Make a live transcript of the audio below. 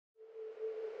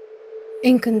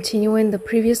In continuing the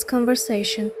previous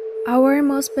conversation, our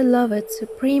most beloved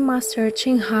Supreme Master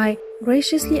Ching Hai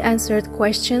graciously answered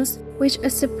questions which a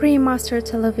Supreme Master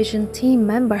television team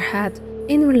member had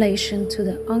in relation to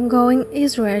the ongoing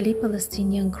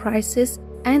Israeli-Palestinian crisis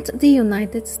and the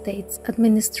United States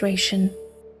administration.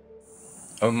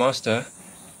 Oh, Master,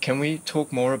 can we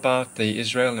talk more about the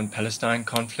Israel and Palestine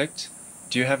conflict?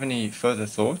 Do you have any further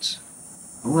thoughts?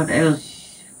 What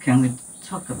else can we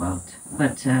talk about?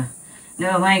 But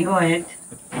never mind, go ahead.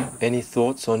 Any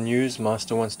thoughts or news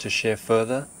Master wants to share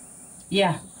further?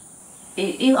 Yeah,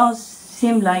 it all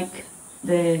seemed like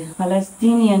the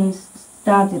Palestinians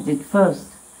started it first,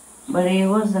 but it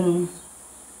wasn't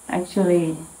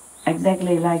actually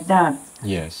exactly like that.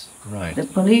 Yes, right. The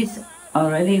police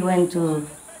already went to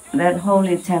that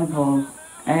holy temple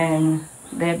and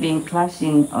they've been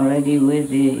clashing already with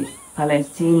the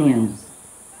Palestinians.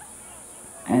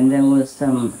 And there was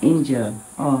some injured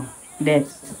or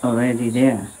deaths already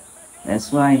there.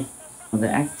 That's why the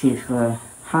active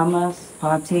Hamas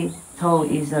party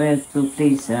told Israel to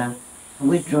please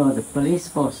withdraw the police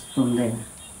force from there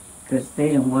because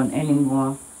they don't want any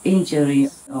more injury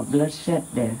or bloodshed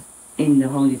there in the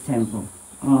holy temple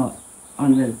or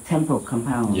on the temple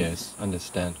compound. Yes,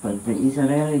 understand. But the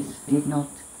Israelis did not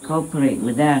cooperate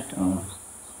with that or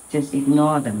just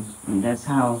ignore them, and that's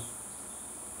how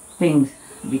things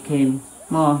became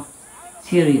more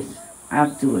serious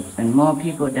afterwards, and more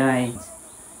people died,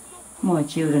 more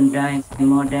children died, and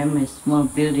more damage, more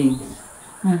buildings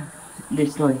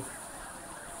destroyed.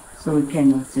 So we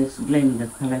cannot just blame the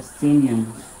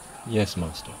Palestinians. Yes,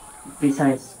 Master.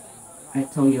 Besides, I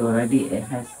told you already, it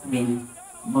has been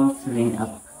bottling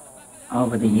up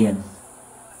over the years.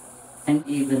 And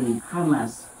even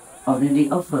Hamas already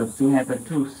offered to have a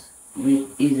truce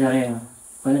with Israel,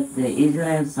 but the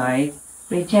Israel side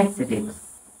rejected it.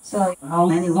 So how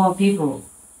many more people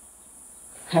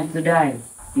had to die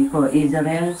before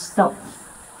Israel stopped?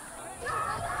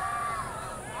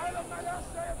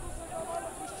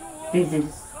 This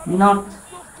is not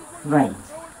right.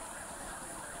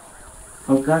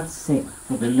 For God's sake,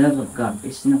 for the love of God,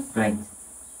 it's not right.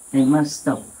 They must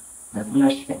stop the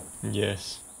bloodshed.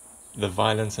 Yes. The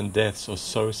violence and deaths are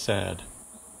so sad.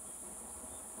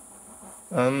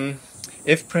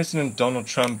 If President Donald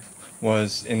Trump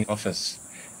was in office,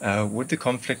 would the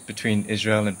conflict between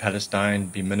Israel and Palestine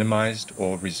be minimized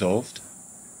or resolved?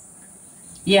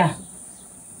 Yeah.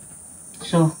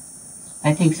 So,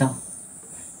 I think so.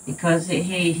 Because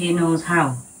he knows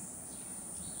how.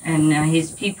 And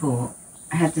his people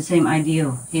have the same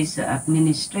ideal. His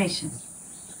administration,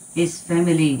 his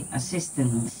family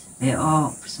assistants, they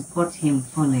all support him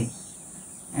fully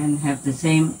and have the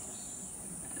same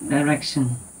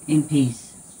direction in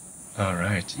peace. All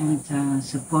right. And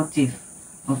supportive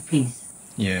of peace.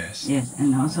 Yes. Yes,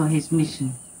 and also his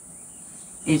mission,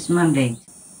 his mandate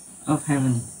of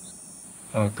heaven.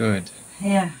 Oh, good.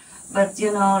 Yeah, but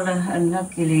you know,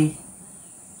 unluckily,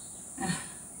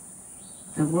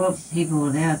 the world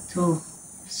people, they are too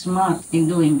smart in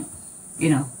doing,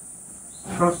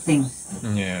 fraud things.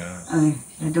 Yeah.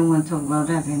 I don't want to talk about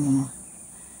that anymore.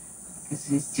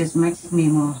 Because it just makes me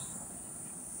more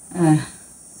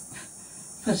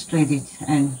frustrated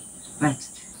and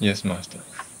vexed. Yes, Master.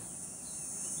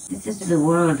 This is the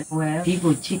world where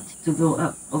people cheat to go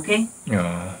up, okay?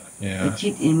 Oh, yeah. They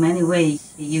cheat in many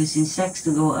ways, using sex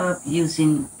to go up,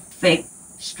 using fake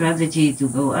strategy to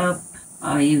go up,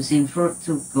 or using fraud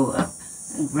to go up,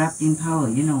 and grabbing power,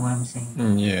 you know what I'm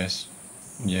saying? Yes.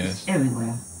 Yes. It's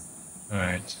everywhere. All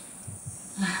right.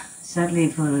 Sadly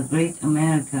for the great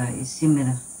America, it's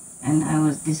similar. And I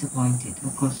was disappointed,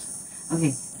 of course.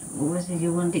 Okay, what was it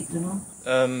you wanted to know?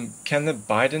 Can the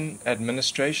Biden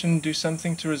administration do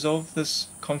something to resolve this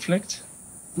conflict?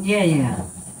 Yeah.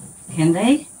 Can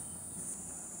they?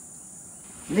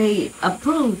 They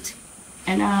approved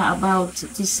and are about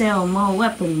to sell more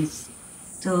weapons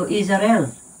to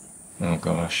Israel. Oh,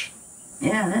 gosh.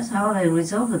 Yeah, that's how they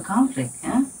resolve the conflict,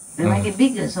 huh? They make it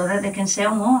bigger so that they can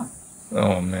sell more.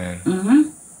 Oh, man. Mm-hmm.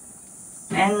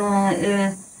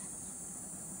 And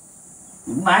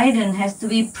Biden has to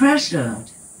be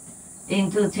pressured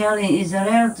into telling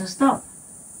Israel to stop.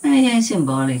 Yeah,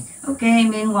 symbolic. Okay,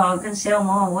 meanwhile, can sell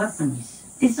more weapons.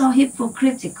 It's all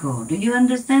hypocritical. Do you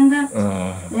understand that?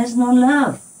 There's no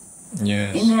love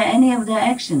Yes. in any of their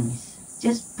actions.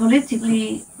 Just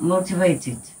politically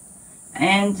motivated.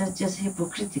 And just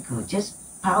hypocritical.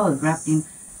 Just power grabbing.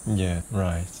 Yeah,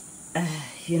 right.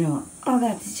 All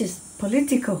that is just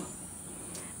political.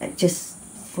 Just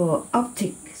for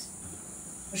optics.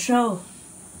 Show.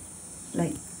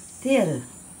 Like theater.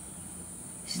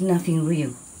 It's nothing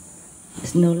real.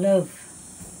 There's no love.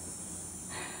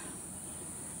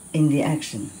 in the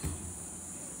action.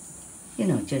 You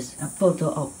know, just a photo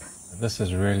op. This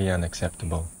is really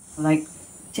unacceptable. Like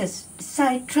just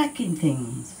sidetracking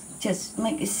things, just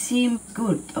make it seem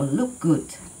good or look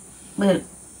good, but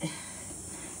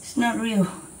it's not real.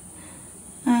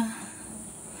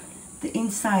 The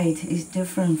inside is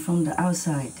different from the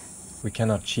outside. We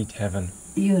cannot cheat heaven.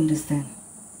 You understand?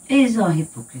 It is all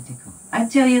hypocritical. I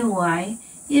tell you why.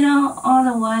 You know,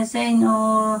 otherwise they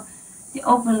know they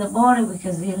open the border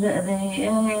because they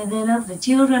love the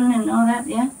children and all that,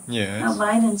 yeah? Yes. Now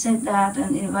Biden said that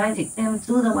and invited them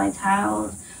to the White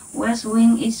House, West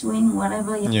Wing, East Wing,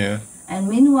 whatever. Yeah. And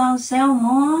meanwhile sell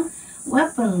more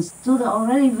weapons to the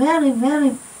already very,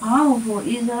 very powerful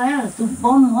Israel to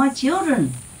bomb more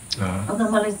children of the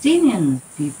Palestinian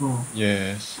people.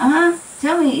 Yes.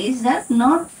 Tell me, is that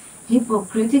not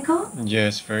hypocritical?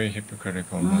 Yes, very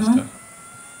hypocritical, Master.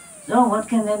 So what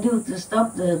can they do to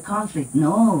stop the conflict?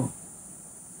 No.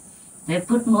 They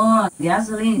put more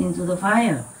gasoline into the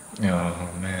fire. Oh,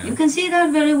 man. You can see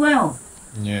that very well.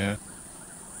 Yeah.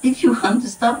 If you want to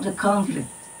stop the conflict,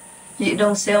 you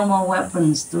don't sell more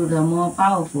weapons to the more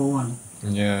powerful one.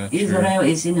 Yeah, true. Israel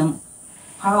is in a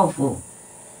powerful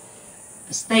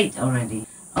state already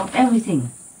of everything.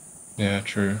 Yeah,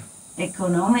 true.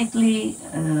 Economically,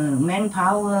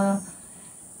 manpower,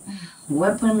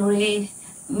 weaponry,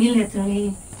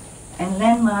 military, and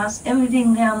landmass,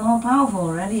 everything, they are more powerful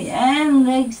already, and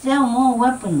they sell more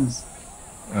weapons.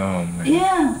 Oh, man.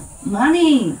 Yeah,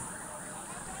 money,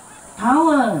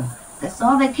 power, that's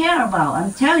all they care about,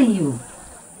 I'm telling you.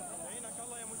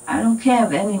 I don't care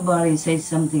if anybody says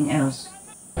something else.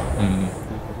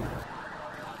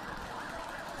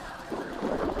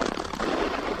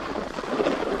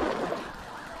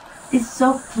 It's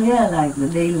so clear like the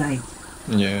daylight.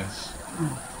 Yes.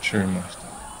 True, Master.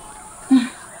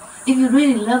 If you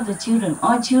really love the children,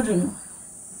 all children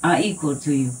are equal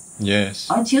to you. Yes.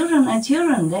 All children are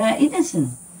children, they are innocent.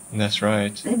 That's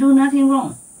right. They do nothing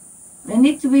wrong. They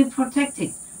need to be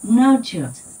protected,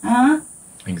 nurtured,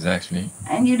 Exactly.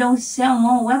 And you don't sell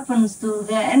more weapons to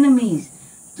their enemies,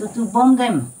 to bomb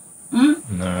them.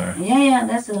 No. Yeah,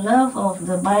 that's the love of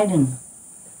the Biden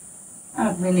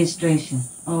administration,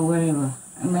 or wherever.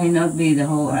 It may not be the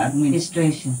whole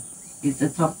administration. It's the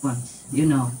top ones, you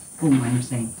know whom I'm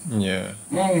saying. Yeah.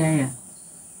 Yeah.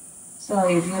 So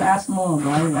if you ask more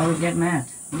about it, I will get mad,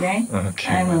 okay?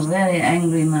 Okay, I'm a Master. very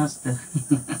angry master.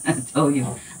 I told you,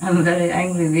 I'm a very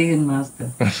angry vegan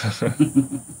master.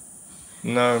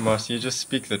 No, Master, you just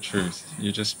speak the truth.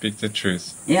 You just speak the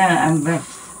truth. Yeah, I'm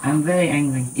vexed. I'm very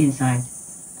angry inside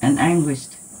and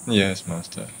anguished. Yes,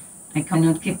 Master. I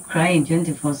cannot keep crying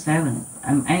 24/7.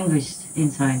 I'm anguished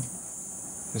inside.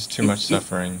 There's too much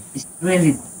suffering. It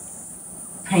really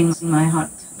pains my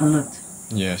heart a lot.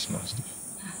 Yes, Master.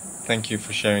 Thank you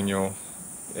for sharing your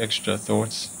extra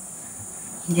thoughts.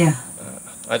 Yeah.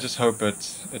 I just hope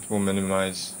it will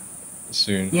minimize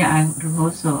soon. Yeah, I do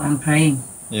hope so. I'm praying.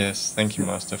 Yes, thank you,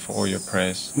 Master, for all your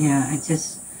prayers. Yeah, I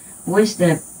just wish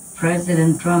that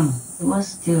President Trump was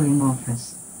still in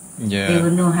office. He Yeah.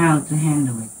 would know how to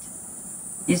handle it.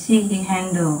 You see, he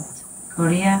handled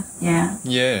Korea, yeah,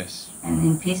 Yes. and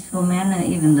in peaceful manner,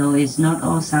 even though it's not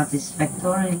all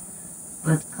satisfactory,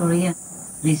 but Korea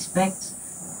respects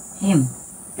him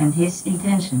and his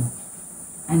intention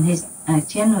and his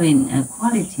genuine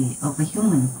quality of a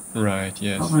human, Right,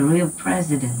 yes. of a real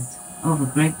president of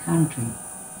a great country.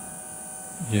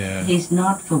 Yeah. He's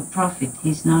not for profit,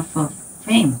 he's not for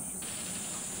fame.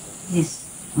 He's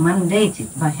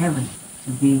mandated by heaven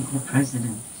to be the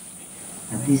president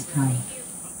at this time,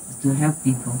 to help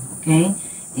people, okay?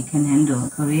 He can handle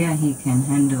Korea, he can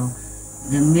handle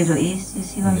the Middle East, you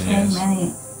see what I'm saying? Yes.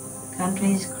 Many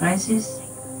countries, crisis.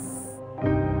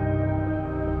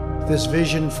 This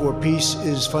vision for peace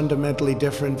is fundamentally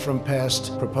different from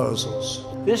past proposals.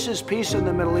 This is peace in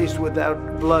the Middle East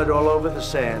without blood all over the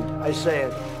sand. I say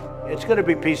it. It's going to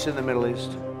be peace in the Middle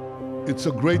East. It's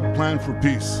a great plan for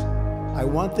peace. I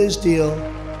want this deal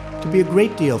to be a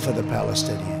great deal for the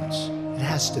Palestinians. It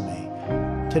has to be.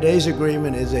 Today's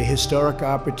agreement is a historic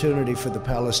opportunity for the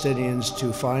Palestinians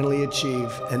to finally achieve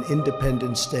an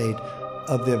independent state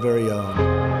of their very own.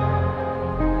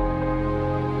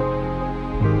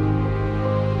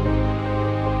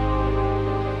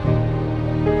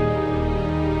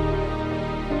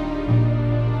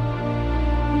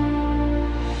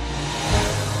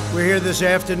 We're here this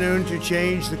afternoon to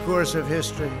change the course of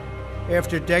history.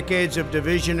 After decades of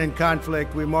division and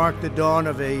conflict, we mark the dawn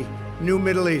of a new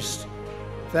Middle East.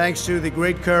 Thanks to the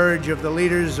great courage of the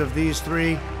leaders of these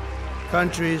three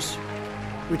countries,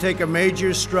 we take a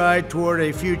major stride toward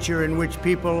a future in which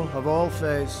people of all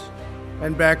faiths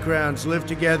and backgrounds live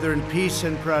together in peace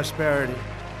and prosperity.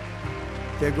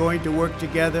 They're going to work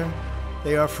together.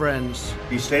 They are friends.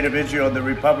 The State of Israel and the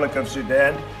Republic of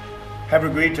Sudan have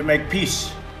agreed to make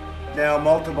peace. Now,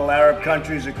 multiple Arab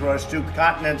countries across 2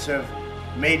 continents have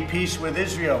made peace with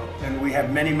Israel, and we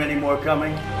have many, many more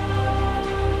coming.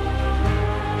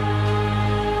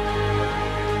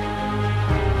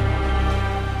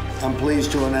 I'm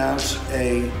pleased to announce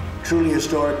a truly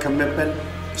historic commitment.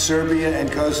 Serbia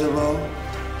and Kosovo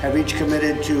have each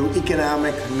committed to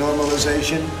economic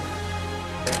normalization.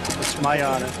 It's my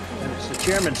honor, and it's the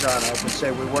chairman's honor, I would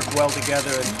say, we work well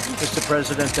together. And Mr.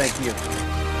 President, thank you.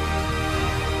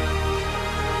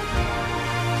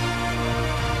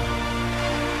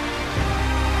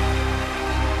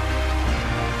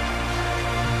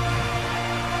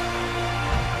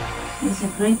 He's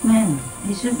a great man.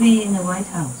 He should be in the White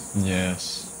House.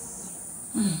 Yes.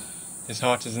 His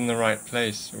heart is in the right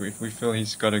place. We feel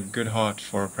he's got a good heart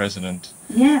for a president.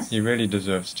 Yes. He really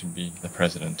deserves to be the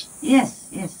president. Yes,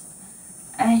 yes.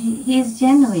 He is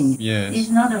genuine. Yes. He's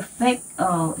not a fake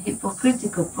or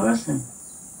hypocritical person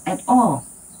at all.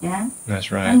 Yeah?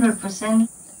 That's right. 100%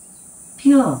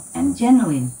 pure and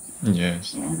genuine.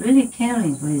 Yes. Yeah, really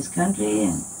caring for his country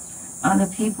and other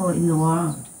people in the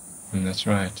world. That's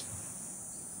right.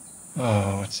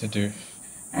 Oh, what's to do?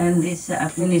 And this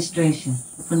administration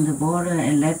opened the border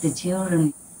and let the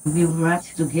children be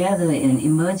wrapped together in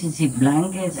emergency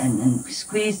blankets and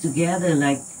squeezed together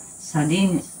like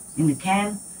sardines in the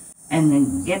can and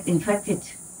then get infected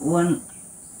one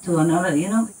to another, you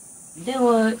know. There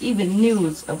were even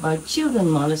news about children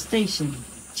molestation,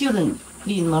 children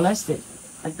being molested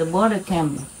at the border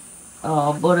camp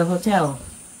or border hotel.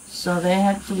 So they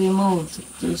had to be moved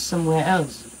to somewhere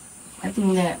else. I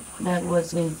think that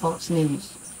was in Fox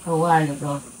News a while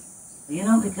ago. You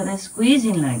know, because they're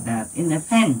squeezing like that in a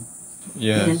pen.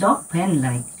 Yes. In a dog pen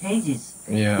like cages.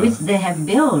 Yeah. Which they have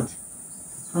built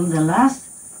from the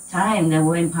last time they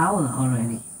were in power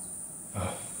already.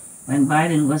 Oh. When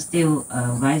Biden was still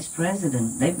vice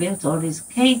president, they built all these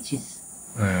cages.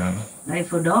 Yeah. Like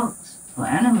for dogs, for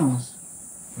animals.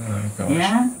 Oh, gosh.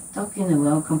 Yeah, talking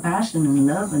about compassion and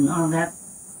love and all that.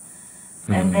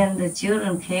 And then the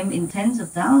children came in tens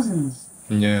of thousands.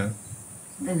 Yeah.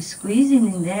 They're squeezing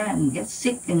in there and get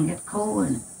sick and get cold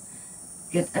and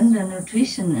get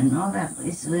undernutrition and all that.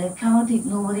 It's very chaotic.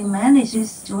 Nobody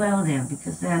manages to well there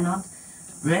because they are not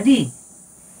ready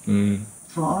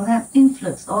for all that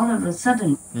influx all of a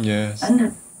sudden. Yes.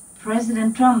 Under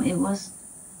President Trump, it was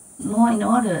more in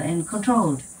order and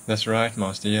controlled. That's right,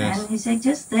 Master, yes. And he said,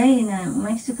 just stay in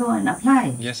Mexico and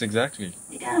apply. Yes, exactly.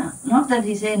 Yeah, not that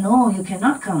he said, no, you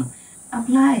cannot come.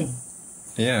 Apply.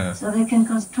 Yeah. So they can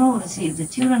control to see if the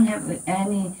children have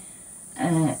any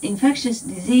infectious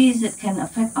disease that can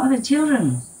affect other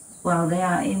children while they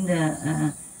are in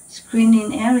the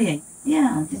screening area.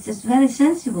 Yeah, this is very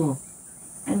sensible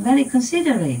and very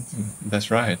considerate. That's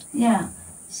right. Yeah,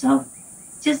 so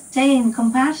just stay in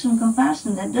compassion.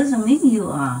 That doesn't mean you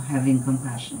are having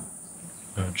compassion.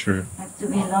 Oh, true. You have to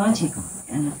be logical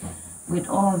and with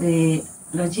all the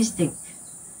logistic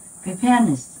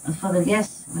preparedness for the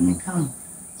guests when they come.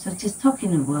 So just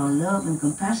talking about love and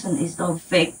compassion is all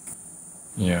fake.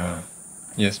 Yeah.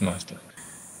 Yes, Master.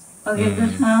 Okay,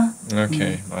 good, huh?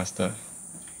 Okay, Master.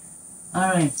 All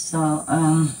right, so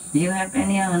do you have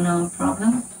any other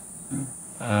problem?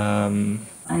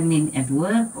 I mean, at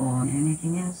work or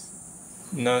anything else?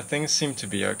 No, things seem to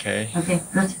be okay. Okay,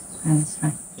 good. That's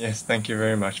fine. Yes, thank you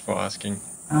very much for asking.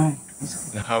 All right, that's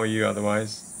good. How are you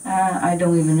otherwise? I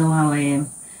don't even know how I am.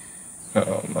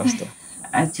 Uh-oh, Master.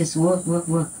 I just work.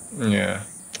 Yeah.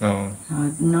 Oh.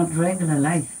 Not regular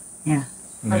life, yeah.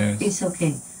 But Yes. it's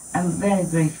okay. I'm very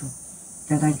grateful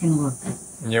that I can work.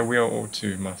 Yeah, we are all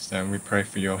too, Master, and we pray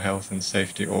for your health and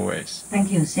safety always.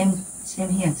 Thank you. Same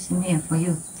here for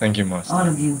you. Thank you, Master. All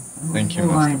of you. Thank you,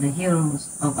 who Master. are the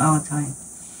heroes of our time.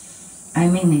 I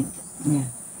mean it, yeah.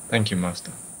 Thank you,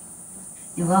 Master.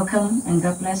 You're welcome, and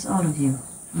God bless all of you.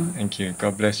 Thank you.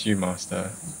 God bless you,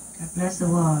 Master. God bless the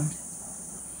world.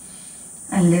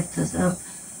 And lift us up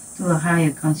to a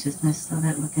higher consciousness so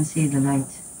that we can see the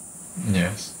light.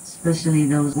 Yes. Especially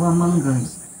those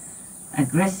warmongers,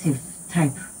 aggressive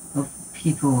type of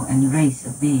people and race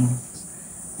of beings.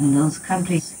 And those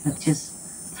countries that just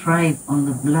thrive on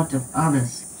the blood of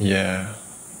others. Yeah.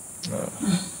 Oh.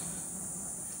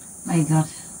 My God,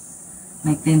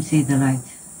 make them see the light.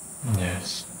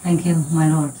 Yes. Thank you, my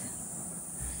Lord,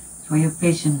 for your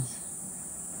patience,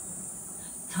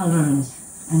 tolerance,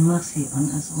 and mercy on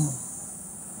us all.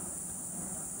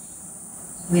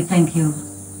 We thank you,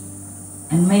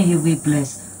 and may you be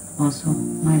blessed also,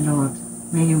 my Lord.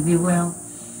 May you be well,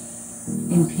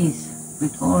 in peace,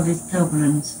 with all this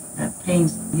turbulence that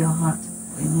pains your heart.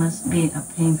 It must be a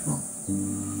painful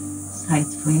sight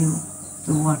for you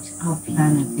to watch our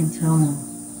planet in turmoil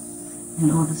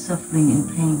and all the suffering and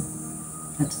pain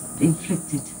that's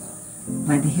inflicted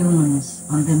by the humans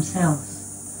on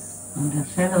themselves, on their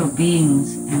fellow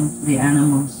beings and the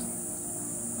animals.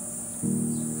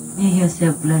 Be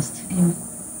yourself blessed in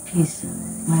peace,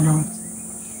 my Lord.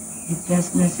 If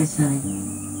that's necessary,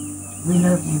 we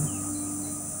love you.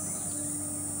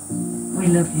 We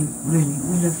love you, really,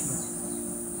 we love you.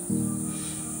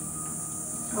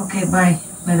 Okay, bye,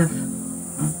 my love.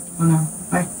 For now,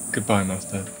 bye. Goodbye,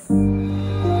 Master.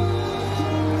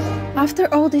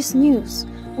 After all this news,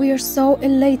 we are so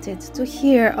elated to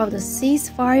hear of the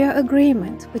ceasefire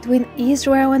agreement between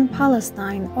Israel and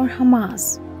Palestine, or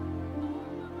Hamas.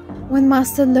 When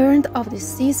Master learned of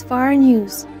this ceasefire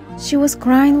news, she was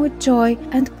crying with joy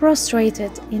and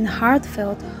prostrated in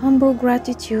heartfelt, humble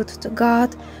gratitude to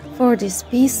God for this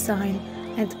peace sign,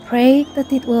 and pray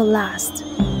that it will last.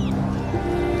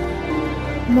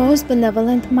 Most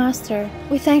benevolent Master,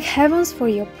 we thank heavens for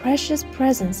your precious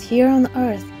presence here on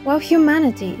earth, while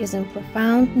humanity is in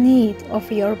profound need of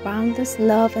your boundless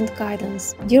love and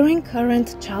guidance during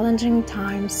current challenging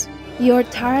times. Your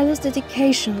tireless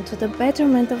dedication to the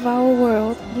betterment of our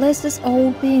world blesses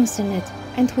all beings in it,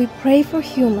 and we pray for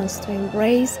humans to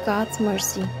embrace God's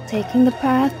mercy, taking the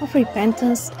path of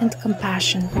repentance and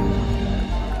compassion.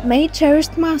 May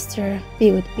cherished Master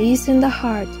be with peace in the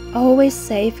heart, always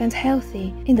safe and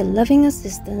healthy, in the loving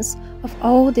assistance of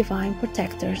all divine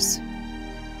protectors.